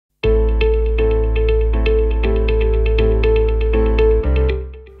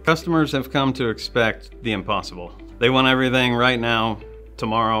Customers have come to expect the impossible. They want everything right now,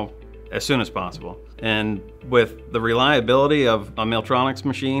 tomorrow, as soon as possible. And with the reliability of a Milltronics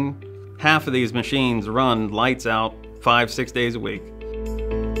machine, half of these machines run lights out 5-6 days a week.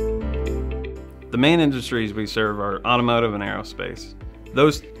 The main industries we serve are automotive and aerospace.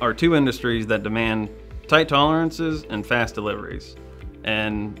 Those are two industries that demand tight tolerances and fast deliveries.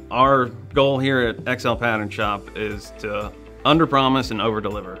 And our goal here at XL Pattern Shop is to underpromise and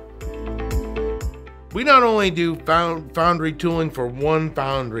overdeliver. We not only do foundry tooling for one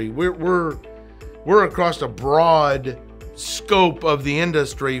foundry, we're across a broad scope of the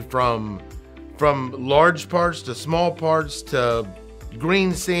industry, from large parts to small parts to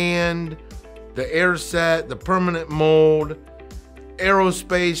green sand, the air set, the permanent mold,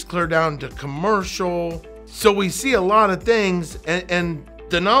 aerospace, clear down to commercial. So we see a lot of things, and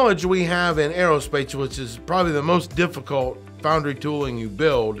the knowledge we have in aerospace, which is probably the most difficult foundry tooling you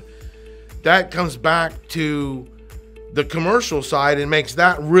build, that comes back to the commercial side and makes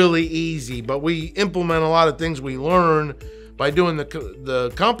that really easy. But we implement a lot of things we learn by doing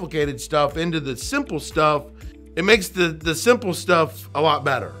the complicated stuff into the simple stuff. It makes the simple stuff a lot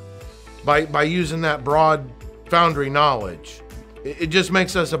better by using that broad foundry knowledge. It just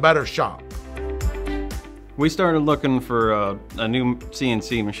makes us a better shop. We started looking for a new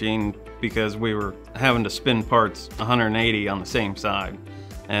CNC machine because we were having to spin parts 180 on the same side.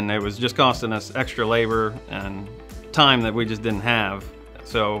 And it was just costing us extra labor and time that we just didn't have.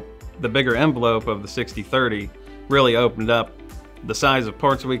 So the bigger envelope of the 60/30 really opened up the size of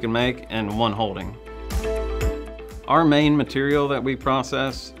parts we can make and one holding. Our main material that we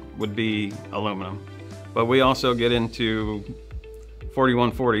process would be aluminum, but we also get into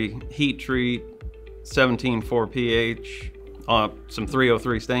 4140 heat treat, 17.4 pH, some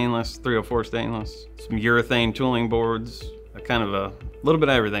 303 stainless, 304 stainless, some urethane tooling boards, kind of a little bit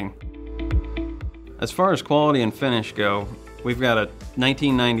of everything. As far as quality and finish go, we've got a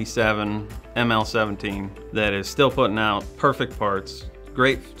 1997 ML17 that is still putting out perfect parts,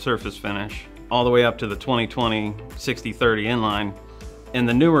 great surface finish, all the way up to the 2020 60/30 inline. And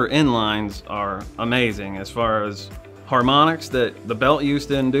the newer inlines are amazing as far as harmonics that the belt used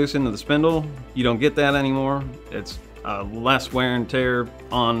to induce into the spindle. You don't get that anymore. It's less wear and tear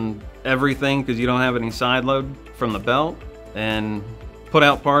on everything because you don't have any side load from the belt, and put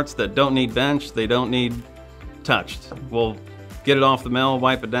out parts that don't need benched, they don't need touched. We'll get it off the mill,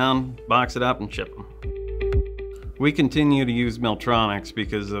 wipe it down, box it up, and ship them. We continue to use Milltronics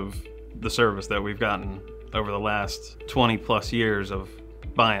because of the service that we've gotten over the last 20+ years of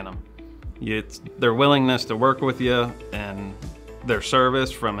buying them. It's their willingness to work with you, and their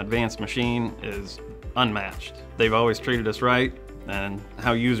service from Advanced Machine is unmatched. They've always treated us right, and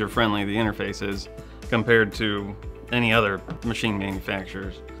how user-friendly the interface is compared to any other machine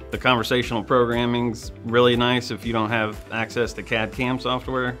manufacturers. The conversational programming's really nice if you don't have access to CAD/CAM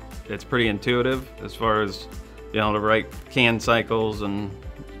software. It's pretty intuitive as far as being able to write CAN cycles and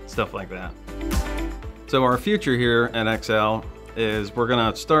stuff like that. So our future here at XL is we're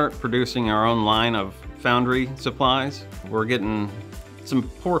gonna start producing our own line of foundry supplies. We're getting some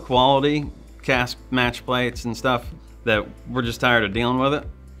poor quality cast match plates and stuff that we're just tired of dealing with it.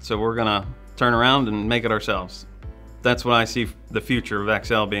 So we're gonna turn around and make it ourselves. That's what I see the future of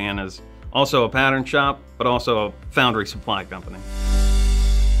XL being, is also a pattern shop, but also a foundry supply company.